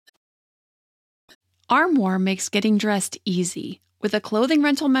Armoire makes getting dressed easy. With a clothing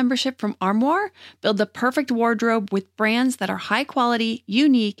rental membership from Armoire, build the perfect wardrobe with brands that are high quality,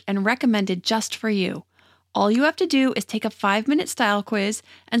 unique, and recommended just for you. All you have to do is take a 5-minute style quiz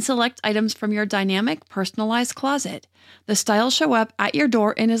and select items from your dynamic, personalized closet. The styles show up at your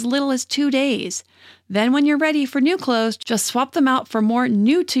door in as little as 2 days. Then when you're ready for new clothes, just swap them out for more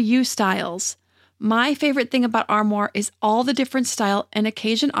new-to-you styles. My favorite thing about Armoire is all the different style and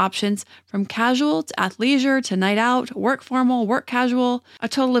occasion options, from casual to athleisure to night out, work formal, work casual, a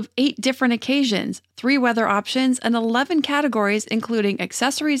total of 8 different occasions, 3 weather options, and 11 categories including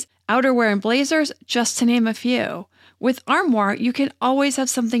accessories, outerwear, and blazers, just to name a few. With Armoire, you can always have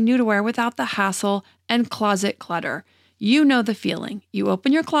something new to wear without the hassle and closet clutter. You know the feeling. You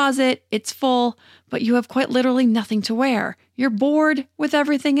open your closet, it's full, but you have quite literally nothing to wear. You're bored with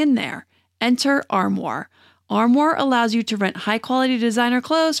everything in there. Enter Armoire. Armoire allows you to rent high-quality designer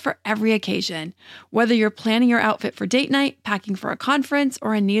clothes for every occasion. Whether you're planning your outfit for date night, packing for a conference,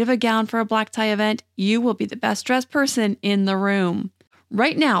 or in need of a gown for a black tie event, you will be the best-dressed person in the room.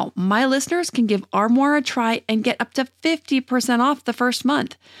 Right now, my listeners can give Armoire a try and get up to 50% off the first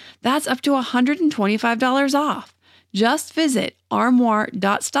month. That's up to $125 off. Just visit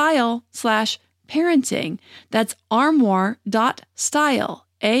armoire.style/parenting. That's armoire.style.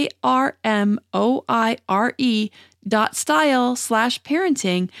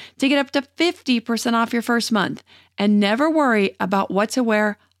 ARMOIRE.style/parenting to get up to 50% off your first month and never worry about what to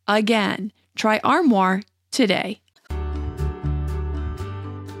wear again. Try Armoire today.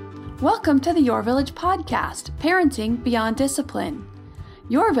 Welcome to the Your Village podcast, Parenting Beyond Discipline.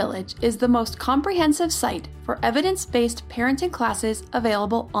 Your Village is the most comprehensive site for evidence-based parenting classes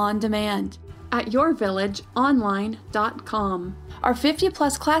available on demand at yourvillageonline.com. Our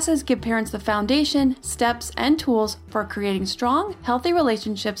 50-plus classes give parents the foundation, steps, and tools for creating strong, healthy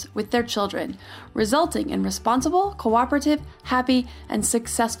relationships with their children, resulting in responsible, cooperative, happy, and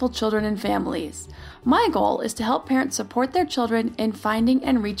successful children and families. My goal is to help parents support their children in finding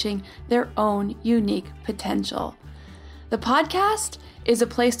and reaching their own unique potential. The podcast is a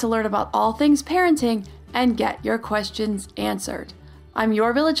place to learn about all things parenting and get your questions answered. I'm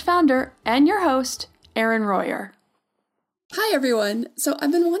Your Village founder and your host, Erin Royer. Hi, everyone. So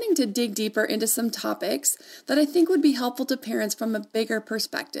I've been wanting to dig deeper into some topics that I think would be helpful to parents from a bigger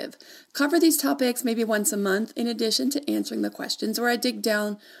perspective. Cover these topics maybe once a month in addition to answering the questions, where I dig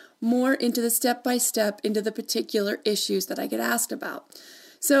down more into the step-by-step into the particular issues that I get asked about.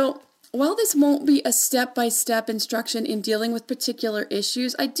 So while this won't be a step-by-step instruction in dealing with particular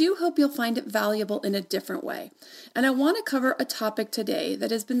issues, I do hope you'll find it valuable in a different way. And I want to cover a topic today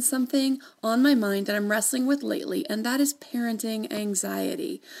that has been something on my mind that I'm wrestling with lately, and that is parenting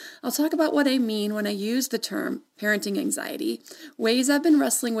anxiety. I'll talk about what I mean when I use the term parenting anxiety, ways I've been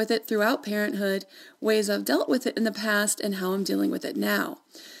wrestling with it throughout parenthood, ways I've dealt with it in the past, and how I'm dealing with it now.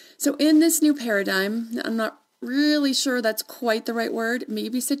 So in this new paradigm, I'm not really sure that's quite the right word,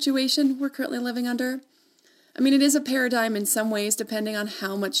 maybe situation we're currently living under. I mean, it is a paradigm in some ways, depending on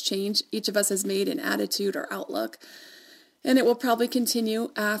how much change each of us has made in attitude or outlook. And it will probably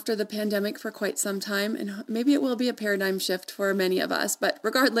continue after the pandemic for quite some time, and maybe it will be a paradigm shift for many of us. But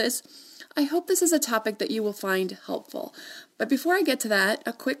regardless, I hope this is a topic that you will find helpful. But before I get to that,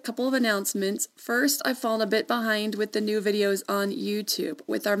 a quick couple of announcements. First, I've fallen a bit behind with the new videos on YouTube.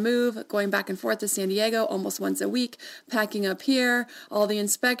 With our move, going back and forth to San Diego almost once a week, packing up here, all the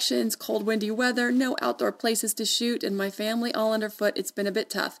inspections, cold, windy weather, no outdoor places to shoot, and my family all underfoot, it's been a bit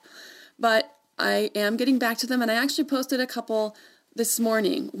tough. But I am getting back to them, and I actually posted a couple this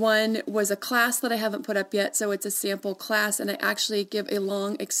morning. One was a class that I haven't put up yet, so it's a sample class, and I actually give a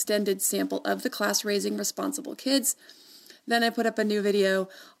long, extended sample of the class, Raising Responsible Kids. Then I put up a new video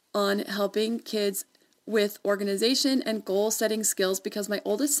on helping kids with organization and goal-setting skills, because my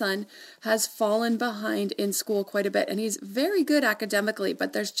oldest son has fallen behind in school quite a bit, and he's very good academically,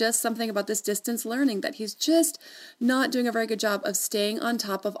 but there's just something about this distance learning that he's just not doing a very good job of staying on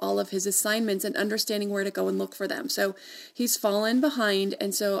top of all of his assignments and understanding where to go and look for them. So he's fallen behind,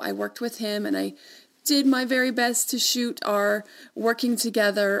 and so I worked with him, and I did my very best to shoot our working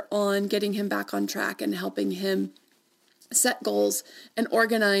together on getting him back on track and helping him set goals and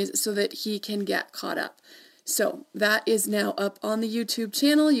organize so that he can get caught up. So that is now up on the YouTube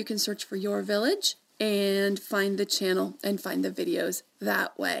channel. You can search for Your Village and find the channel and find the videos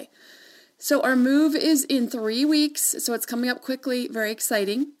that way. So our move is in 3 weeks, so it's coming up quickly, very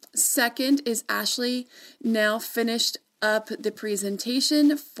exciting. Second is Ashley now finished up the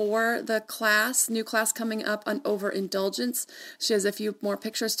presentation for the class, new class coming up on overindulgence. She has a few more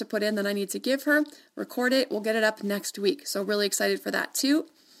pictures to put in that I need to give her, record it, we'll get it up next week. So really excited for that too.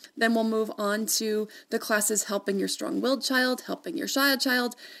 Then we'll move on to the classes helping your strong-willed child, helping your shy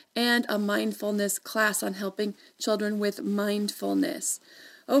child, and a mindfulness class on helping children with mindfulness.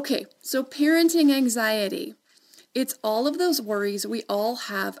 Okay, so parenting anxiety. It's all of those worries we all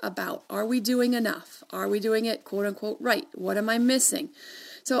have about, are we doing enough? Are we doing it quote unquote right? What am I missing?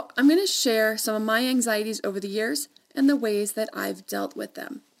 So I'm going to share some of my anxieties over the years and the ways that I've dealt with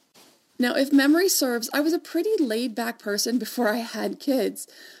them. Now, if memory serves, I was a pretty laid-back person before I had kids,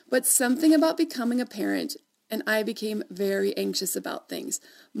 but something about becoming a parent and I became very anxious about things,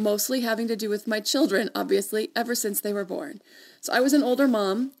 mostly having to do with my children, obviously, ever since they were born. So I was an older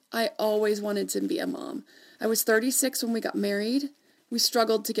mom. I always wanted to be a mom. I was 36 when we got married. We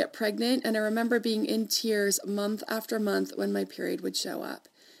struggled to get pregnant, and I remember being in tears month after month when my period would show up.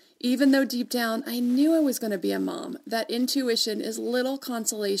 Even though deep down I knew I was going to be a mom, that intuition is little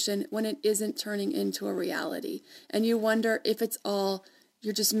consolation when it isn't turning into a reality, and you wonder if it's all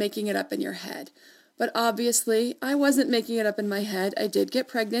you're just making it up in your head. But obviously, I wasn't making it up in my head. I did get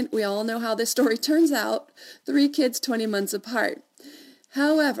pregnant. We all know how this story turns out. 3 kids 20 months apart.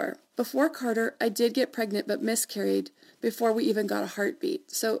 However, before Carter, I did get pregnant but miscarried before we even got a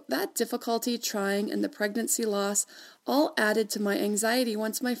heartbeat. So that difficulty trying and the pregnancy loss all added to my anxiety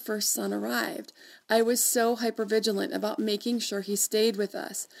once my first son arrived. I was so hypervigilant about making sure he stayed with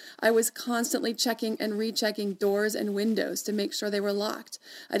us. I was constantly checking and rechecking doors and windows to make sure they were locked.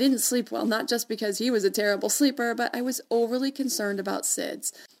 I didn't sleep well, not just because he was a terrible sleeper, but I was overly concerned about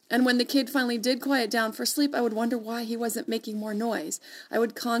SIDS. And when the kid finally did quiet down for sleep, I would wonder why he wasn't making more noise. I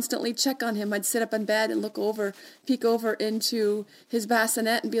would constantly check on him. I'd sit up in bed and peek over into his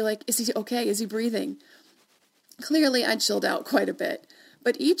bassinet and be like, is he okay? Is he breathing? Clearly, I chilled out quite a bit.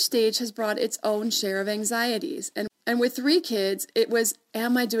 But each stage has brought its own share of anxieties. And with 3 kids, it was,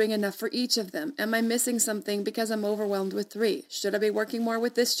 am I doing enough for each of them? Am I missing something because I'm overwhelmed with 3? Should I be working more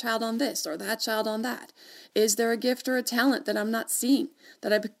with this child on this or that child on that? Is there a gift or a talent that I'm not seeing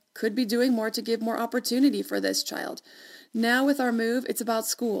that I could be doing more to give more opportunity for this child? Now with our move, it's about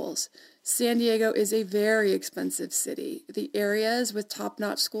schools. San Diego is a very expensive city. The areas with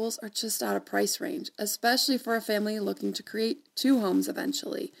top-notch schools are just out of price range, especially for a family looking to create 2 homes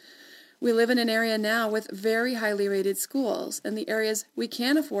eventually. We live in an area now with very highly rated schools, and the areas we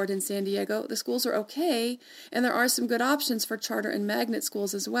can afford in San Diego, the schools are okay, and there are some good options for charter and magnet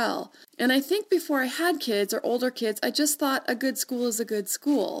schools as well. And I think before I had kids or older kids, I just thought a good school is a good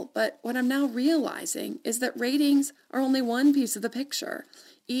school, but what I'm now realizing is that ratings are only one piece of the picture.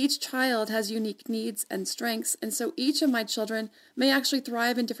 Each child has unique needs and strengths, and so each of my children may actually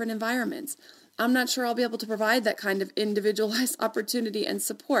thrive in different environments. I'm not sure I'll be able to provide that kind of individualized opportunity and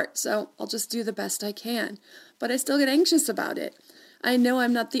support, so I'll just do the best I can. But I still get anxious about it. I know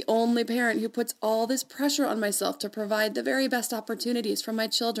I'm not the only parent who puts all this pressure on myself to provide the very best opportunities for my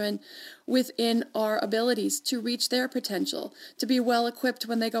children within our abilities to reach their potential, to be well equipped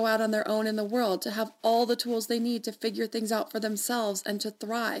when they go out on their own in the world, to have all the tools they need to figure things out for themselves and to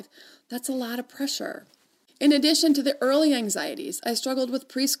thrive. That's a lot of pressure. In addition to the early anxieties, I struggled with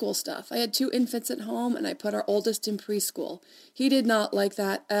preschool stuff. I had 2 infants at home, and I put our oldest in preschool. He did not like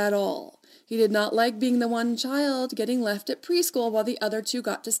that at all. He did not like being the one child getting left at preschool while the other 2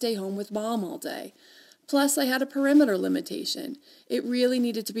 got to stay home with mom all day. Plus, I had a perimeter limitation. It really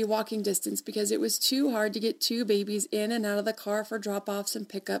needed to be walking distance because it was too hard to get 2 babies in and out of the car for drop-offs and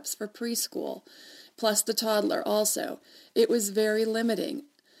pickups for preschool. Plus the toddler also. It was very limiting.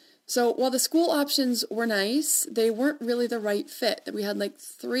 So while the school options were nice, they weren't really the right fit. We had like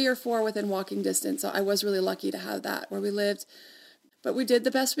 3 or 4 within walking distance, so I was really lucky to have that where we lived. But we did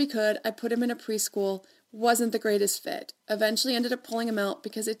the best we could. I put him in a preschool. Wasn't the greatest fit. Eventually ended up pulling him out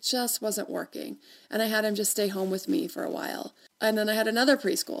because it just wasn't working. And I had him just stay home with me for a while. And then I had another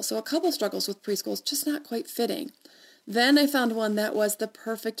preschool. So a couple struggles with preschools, just not quite fitting. Then I found one that was the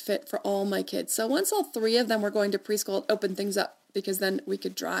perfect fit for all my kids. So once all 3 of them were going to preschool, it opened things up because then we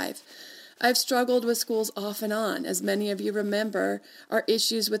could drive. I've struggled with schools off and on. As many of you remember, our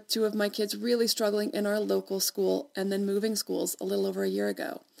issues with 2 of my kids really struggling in our local school and then moving schools a little over a year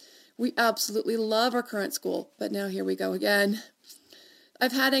ago. We absolutely love our current school, but now here we go again.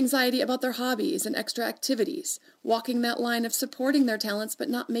 I've had anxiety about their hobbies and extra activities, walking that line of supporting their talents but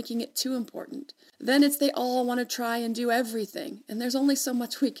not making it too important. Then it's they all want to try and do everything, and there's only so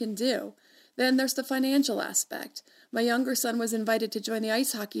much we can do. Then there's the financial aspect. My younger son was invited to join the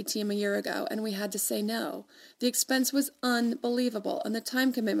ice hockey team a year ago, and we had to say no. The expense was unbelievable, and the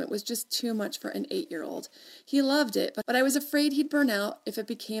time commitment was just too much for an 8-year-old. He loved it, but I was afraid he'd burn out if it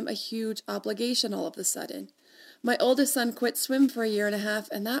became a huge obligation all of a sudden. My oldest son quit swim for 1.5 years,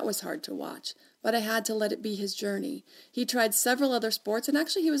 and that was hard to watch, but I had to let it be his journey. He tried several other sports, and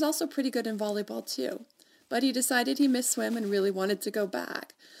actually he was also pretty good in volleyball too. But he decided he missed swim and really wanted to go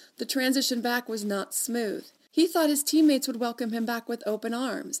back. The transition back was not smooth. He thought his teammates would welcome him back with open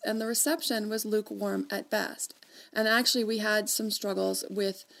arms, and the reception was lukewarm at best. And actually we had some struggles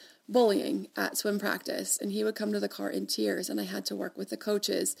with bullying at swim practice, and he would come to the car in tears, and I had to work with the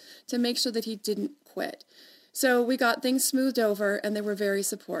coaches to make sure that he didn't quit. So we got things smoothed over, and they were very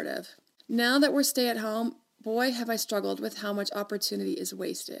supportive. Now that we're stay-at-home, boy, have I struggled with how much opportunity is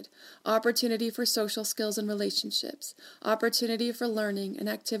wasted. Opportunity for social skills and relationships. Opportunity for learning and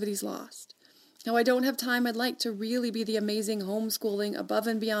activities lost. Now, I don't have time. I'd like to really be the amazing homeschooling, above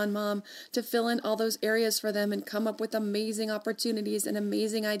and beyond mom to fill in all those areas for them and come up with amazing opportunities and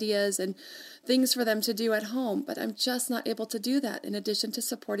amazing ideas and things for them to do at home. But I'm just not able to do that, in addition to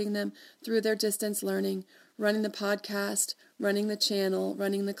supporting them through their distance learning, running the podcast, running the channel,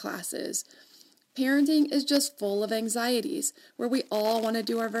 running the classes. Parenting is just full of anxieties where we all want to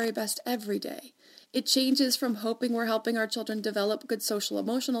do our very best every day. It changes from hoping we're helping our children develop good social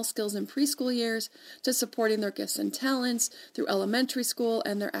emotional skills in preschool years to supporting their gifts and talents through elementary school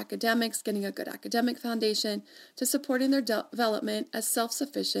and their academics, getting a good academic foundation, to supporting their development as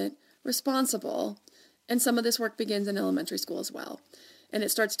self-sufficient, responsible, and some of this work begins in elementary school as well. And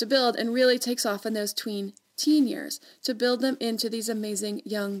it starts to build and really takes off in those teen years to build them into these amazing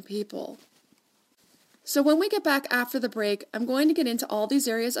young people. So when we get back after the break, I'm going to get into all these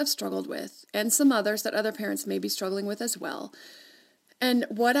areas I've struggled with and some others that other parents may be struggling with as well, and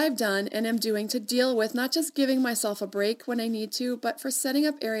what I've done and am doing to deal with not just giving myself a break when I need to, but for setting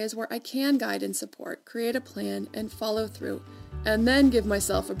up areas where I can guide and support, create a plan, and follow through, and then give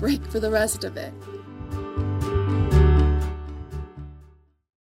myself a break for the rest of it.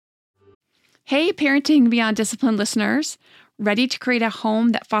 Hey, Parenting Beyond Discipline listeners. Ready to create a home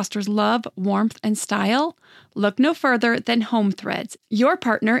that fosters love, warmth, and style? Look no further than Home Threads, your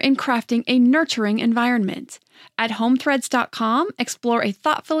partner in crafting a nurturing environment. At HomeThreads.com, explore a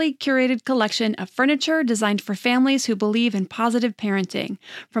thoughtfully curated collection of furniture designed for families who believe in positive parenting.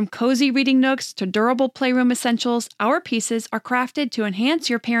 From cozy reading nooks to durable playroom essentials, our pieces are crafted to enhance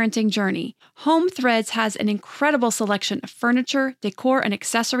your parenting journey. Home Threads has an incredible selection of furniture, decor, and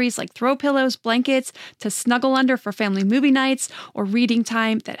accessories like throw pillows, blankets, to snuggle under for family movie nights or reading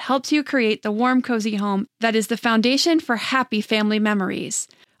time that helps you create the warm, cozy home that is the foundation for happy family memories.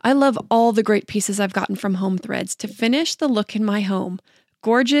 I love all the great pieces I've gotten from Home Threads to finish the look in my home.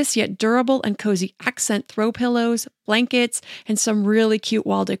 Gorgeous yet durable and cozy accent throw pillows, blankets, and some really cute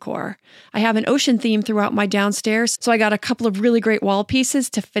wall decor. I have an ocean theme throughout my downstairs, so I got a couple of really great wall pieces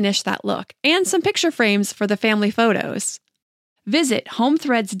to finish that look, and some picture frames for the family photos. Visit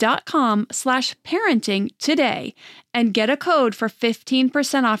homethreads.com/parenting today and get a code for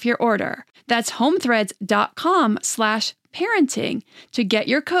 15% off your order. That's homethreads.com/parenting to get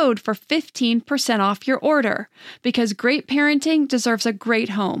your code for 15% off your order, because great parenting deserves a great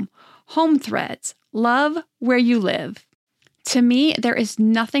home. Home Threads, love where you live. To me, there is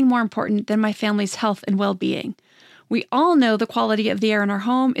nothing more important than my family's health and well-being. We all know the quality of the air in our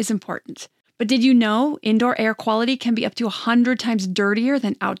home is important. But did you know indoor air quality can be up to 100 times dirtier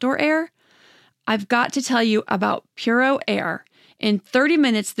than outdoor air? I've got to tell you about Puro Air. In 30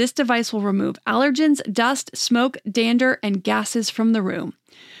 minutes, this device will remove allergens, dust, smoke, dander, and gases from the room.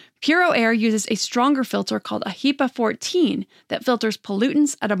 Puro Air uses a stronger filter called a HEPA 14 that filters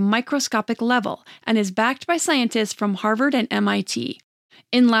pollutants at a microscopic level and is backed by scientists from Harvard and MIT.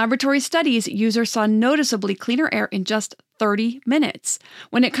 In laboratory studies, users saw noticeably cleaner air in just 30 minutes.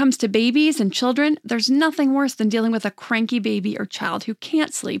 When it comes to babies and children, there's nothing worse than dealing with a cranky baby or child who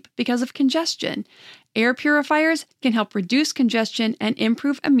can't sleep because of congestion. Air purifiers can help reduce congestion and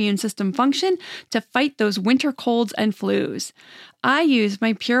improve immune system function to fight those winter colds and flus. I use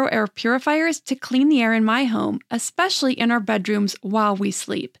my Puro Air purifiers to clean the air in my home, especially in our bedrooms while we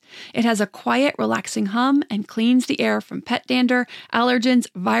sleep. It has a quiet, relaxing hum and cleans the air from pet dander, allergens,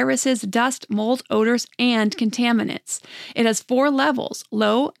 viruses, dust, mold, odors, and contaminants. It has 4 levels: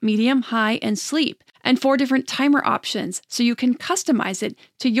 low, medium, high, and sleep, and 4 different timer options so you can customize it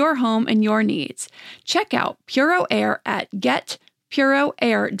to your home and your needs. Check out Puro Air at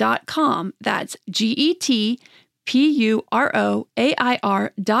getpuroair.com. That's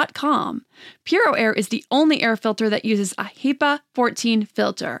GETPUROAIR.com. Puro Air is the only air filter that uses a HEPA 14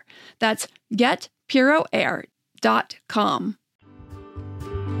 filter. That's getpuroair.com.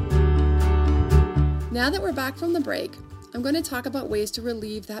 Now that we're back from the break, I'm going to talk about ways to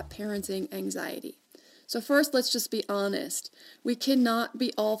relieve that parenting anxiety. So first, let's just be honest. We cannot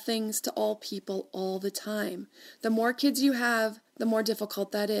be all things to all people all the time. The more kids you have, the more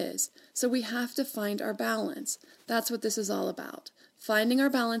difficult that is. So we have to find our balance. That's what this is all about. Finding our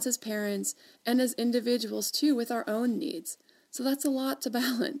balance as parents and as individuals too with our own needs. So that's a lot to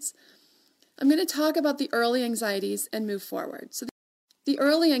balance. I'm going to talk about the early anxieties and move forward. So the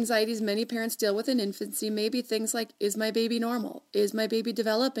early anxieties many parents deal with in infancy may be things like, is my baby normal? Is my baby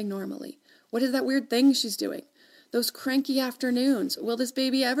developing normally? What is that weird thing she's doing? Those cranky afternoons. Will this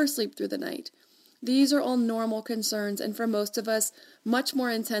baby ever sleep through the night? These are all normal concerns, and for most of us, much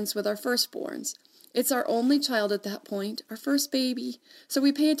more intense with our firstborns. It's our only child at that point, our first baby, so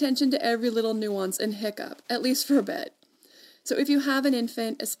we pay attention to every little nuance and hiccup, at least for a bit. So if you have an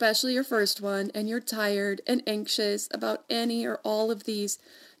infant, especially your first one, and you're tired and anxious about any or all of these,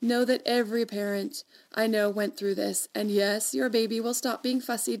 know that every parent I know went through this, and yes, your baby will stop being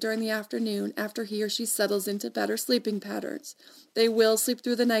fussy during the afternoon after he or she settles into better sleeping patterns. They will sleep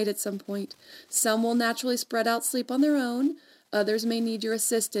through the night at some point. Some will naturally spread out sleep on their own. Others may need your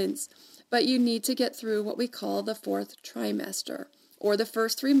assistance, but you need to get through what we call the 4th trimester, or the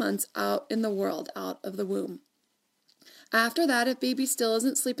first 3 months out in the world, out of the womb. After that, if baby still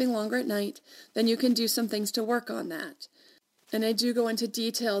isn't sleeping longer at night, then you can do some things to work on that. And I do go into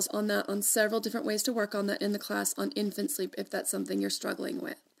details on that, on several different ways to work on that in the class on infant sleep, if that's something you're struggling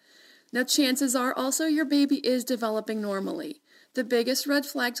with. Now, chances are also your baby is developing normally. The biggest red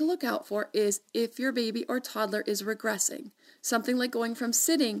flag to look out for is if your baby or toddler is regressing, something like going from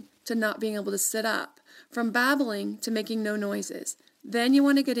sitting to not being able to sit up, from babbling to making no noises. Then you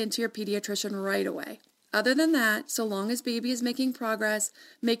want to get into your pediatrician right away. Other than that, so long as baby is making progress,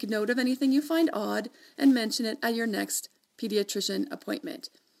 make note of anything you find odd and mention it at your next pediatrician appointment.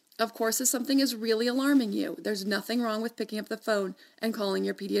 Of course, if something is really alarming you, there's nothing wrong with picking up the phone and calling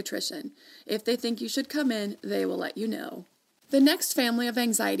your pediatrician. If they think you should come in, they will let you know. The next family of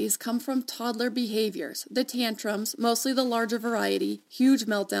anxieties come from toddler behaviors, the tantrums, mostly the larger variety, huge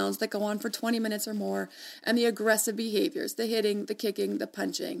meltdowns that go on for 20 minutes or more, and the aggressive behaviors, the hitting, the kicking, the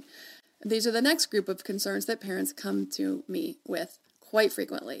punching. These are the next group of concerns that parents come to me with quite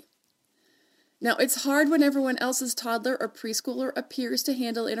frequently. Now, it's hard when everyone else's toddler or preschooler appears to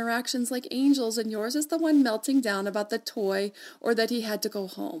handle interactions like angels and yours is the one melting down about the toy or that he had to go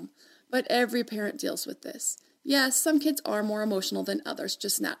home. But every parent deals with this. Yes, some kids are more emotional than others,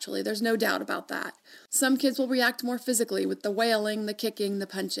 just naturally. There's no doubt about that. Some kids will react more physically with the wailing, the kicking, the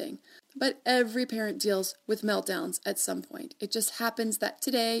punching. But every parent deals with meltdowns at some point. It just happens that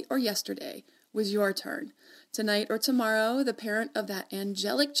today or yesterday was your turn. Tonight or tomorrow, the parent of that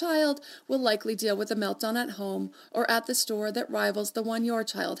angelic child will likely deal with a meltdown at home or at the store that rivals the one your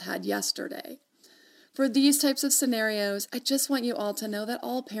child had yesterday. For these types of scenarios, I just want you all to know that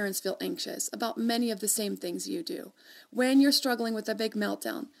all parents feel anxious about many of the same things you do. When you're struggling with a big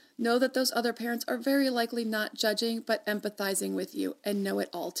meltdown, know that those other parents are very likely not judging but empathizing with you and know it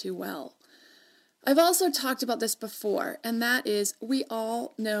all too well. I've also talked about this before, and that is we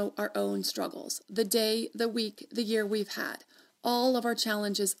all know our own struggles, the day, the week, the year we've had, all of our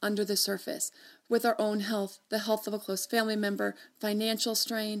challenges under the surface with our own health, the health of a close family member, financial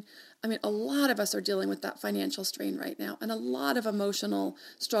strain. I mean, a lot of us are dealing with that financial strain right now and a lot of emotional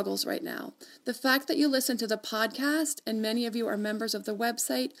struggles right now. The fact that you listen to the podcast and many of you are members of the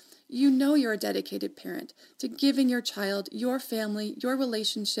website, you know you're a dedicated parent to giving your child, your family, your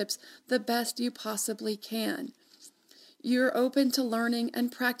relationships the best you possibly can. You're open to learning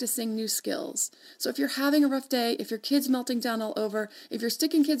and practicing new skills. So if you're having a rough day, if your kid's melting down all over, if you're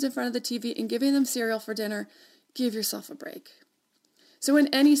sticking kids in front of the TV and giving them cereal for dinner, give yourself a break. So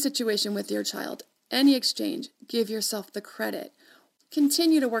in any situation with your child, any exchange, give yourself the credit.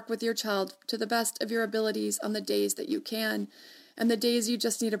 Continue to work with your child to the best of your abilities on the days that you can, and the days you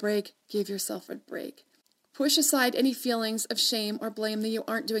just need a break, give yourself a break. Push aside any feelings of shame or blame that you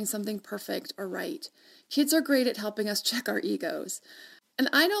aren't doing something perfect or right. Kids are great at helping us check our egos. And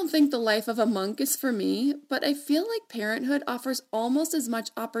I don't think the life of a monk is for me, but I feel like parenthood offers almost as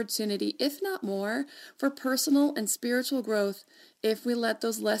much opportunity, if not more, for personal and spiritual growth if we let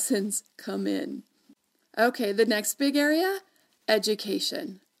those lessons come in. Okay, the next big area,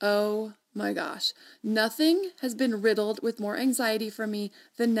 education. Oh my gosh, nothing has been riddled with more anxiety for me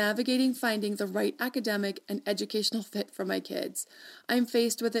than navigating finding the right academic and educational fit for my kids. I'm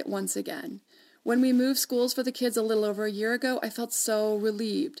faced with it once again. When we moved schools for the kids a little over a year ago, I felt so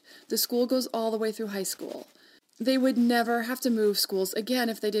relieved. The school goes all the way through high school. They would never have to move schools again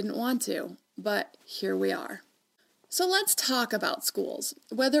if they didn't want to, but here we are. So let's talk about schools.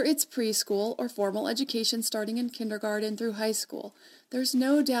 Whether it's preschool or formal education starting in kindergarten through high school, there's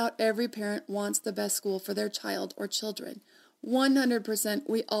no doubt every parent wants the best school for their child or children. 100%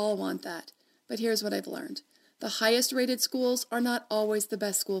 we all want that. But here's what I've learned. The highest rated schools are not always the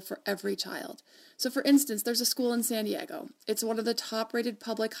best school for every child. So for instance, there's a school in San Diego. It's one of the top rated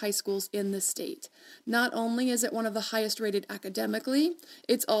public high schools in the state. Not only is it one of the highest rated academically,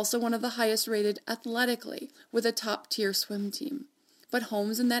 it's also one of the highest rated athletically with a top tier swim team. But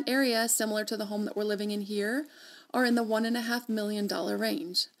homes in that area, similar to the home that we're living in here, are in the $1.5 million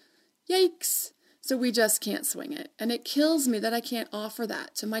range. Yikes! So we just can't swing it. And it kills me that I can't offer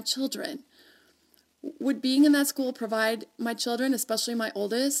that to my children. Would being in that school provide my children, especially my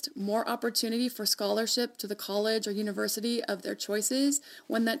oldest, more opportunity for scholarship to the college or university of their choices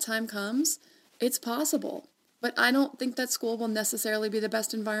when that time comes? It's possible. But I don't think that school will necessarily be the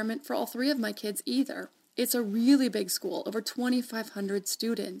best environment for all three of my kids either. It's a really big school, over 2,500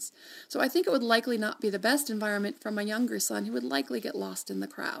 students. So I think it would likely not be the best environment for my younger son, who would likely get lost in the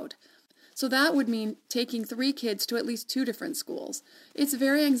crowd. So that would mean taking 3 kids to at least 2 different schools. It's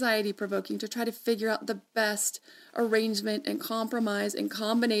very anxiety-provoking to try to figure out the best arrangement and compromise and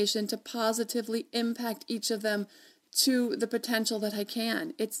combination to positively impact each of them to the potential that I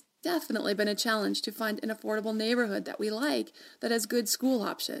can. It's definitely been a challenge to find an affordable neighborhood that we like that has good school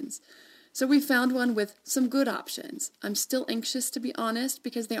options. So we found one with some good options. I'm still anxious, to be honest,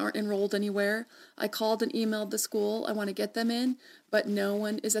 because they aren't enrolled anywhere. I called and emailed the school I want to get them in, but no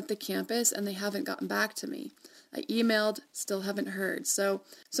one is at the campus and they haven't gotten back to me. I emailed, still haven't heard. So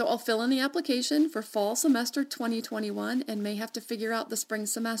I'll fill in the application for fall semester 2021 and may have to figure out the spring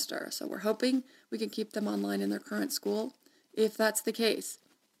semester. So we're hoping we can keep them online in their current school, if that's the case.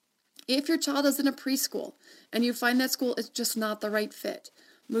 If your child is in a preschool and you find that school is just not the right fit,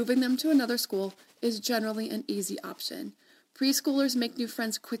 moving them to another school is generally an easy option. Preschoolers make new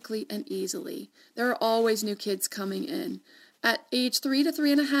friends quickly and easily. There are always new kids coming in. At age 3 to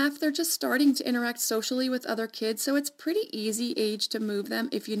 3.5, they're just starting to interact socially with other kids, so it's pretty easy age to move them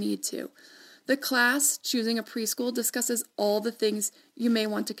if you need to. The class, Choosing a Preschool, discusses all the things you may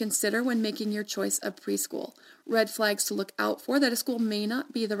want to consider when making your choice of preschool. Red flags to look out for that a school may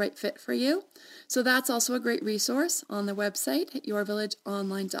not be the right fit for you. So that's also a great resource on the website at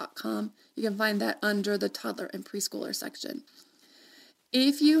yourvillageonline.com. You can find that under the toddler and preschooler section.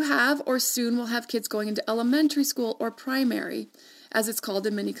 If you have or soon will have kids going into elementary school or primary, as it's called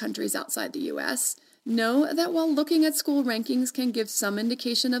in many countries outside the U.S., know that while looking at school rankings can give some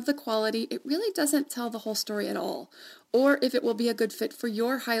indication of the quality, it really doesn't tell the whole story at all, or if it will be a good fit for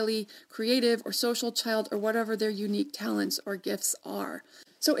your highly creative or social child or whatever their unique talents or gifts are.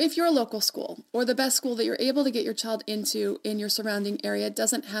 So if your local school or the best school that you're able to get your child into in your surrounding area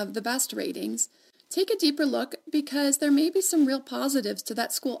doesn't have the best ratings, take a deeper look because there may be some real positives to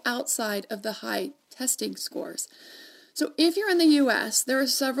that school outside of the high testing scores. So if you're in the U.S., there are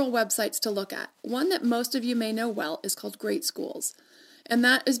several websites to look at. One that most of you may know well is called Great Schools. And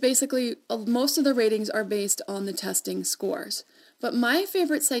that is basically, most of the ratings are based on the testing scores. But my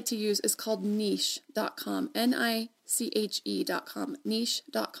favorite site to use is called niche.com, Niche.com,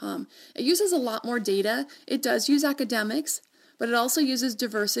 niche.com. It uses a lot more data. It does use academics, but it also uses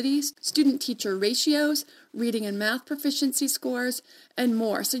diversity, student-teacher ratios, reading and math proficiency scores, and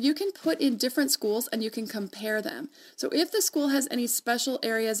more. So you can put in different schools and you can compare them. So if the school has any special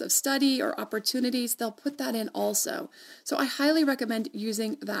areas of study or opportunities, they'll put that in also. So I highly recommend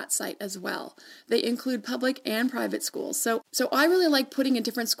using that site as well. They include public and private schools. So I really like putting in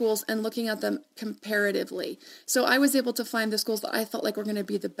different schools and looking at them comparatively. So I was able to find the schools that I felt like were going to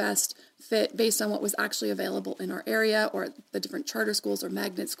be the best fit based on what was actually available in our area, or the different charter schools or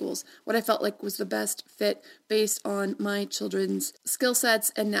magnet schools, what I felt like was the best fit based on my children's skill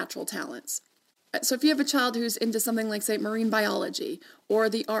sets and natural talents. So if you have a child who's into something like, say, marine biology or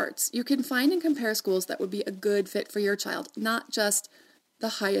the arts, you can find and compare schools that would be a good fit for your child, not just the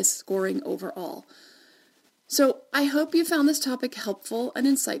highest scoring overall. So I hope you found this topic helpful and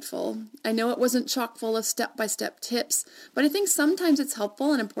insightful. I know it wasn't chock full of step-by-step tips, but I think sometimes it's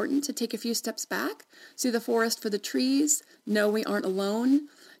helpful and important to take a few steps back, see the forest for the trees, know we aren't alone,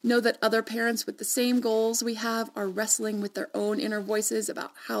 know that other parents with the same goals we have are wrestling with their own inner voices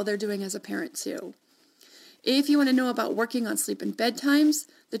about how they're doing as a parent too. If you want to know about working on sleep and bedtimes,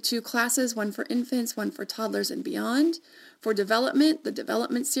 the 2 classes, one for infants, one for toddlers and beyond. For development, the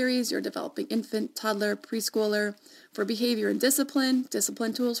development series, your developing infant, toddler, preschooler. For behavior and discipline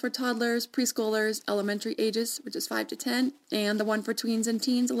tools for toddlers, preschoolers, elementary ages, which is 5 to 10, and the one for tweens and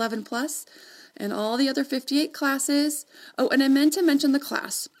teens, 11 plus, and all the other 58 classes. Oh, and I meant to mention the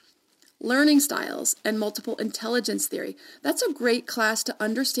class. learning styles, and multiple intelligence theory. That's a great class to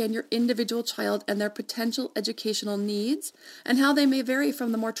understand your individual child and their potential educational needs and how they may vary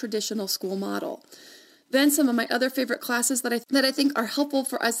from the more traditional school model. Then some of my other favorite classes that I think are helpful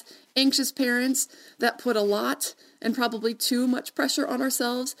for us anxious parents that put a lot and probably too much pressure on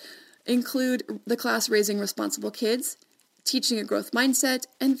ourselves include the class Raising Responsible Kids, Teaching a Growth Mindset,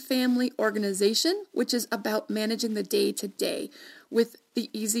 and Family Organization, which is about managing the day-to-day with the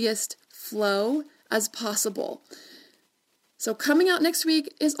easiest flow as possible. So coming out next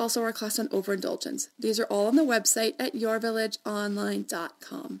week is also our class on overindulgence. These are all on the website at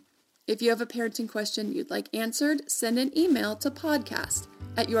yourvillageonline.com. If you have a parenting question you'd like answered, send an email to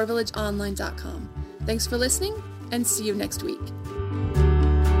podcast@yourvillageonline.com. Thanks for listening, and see you next week.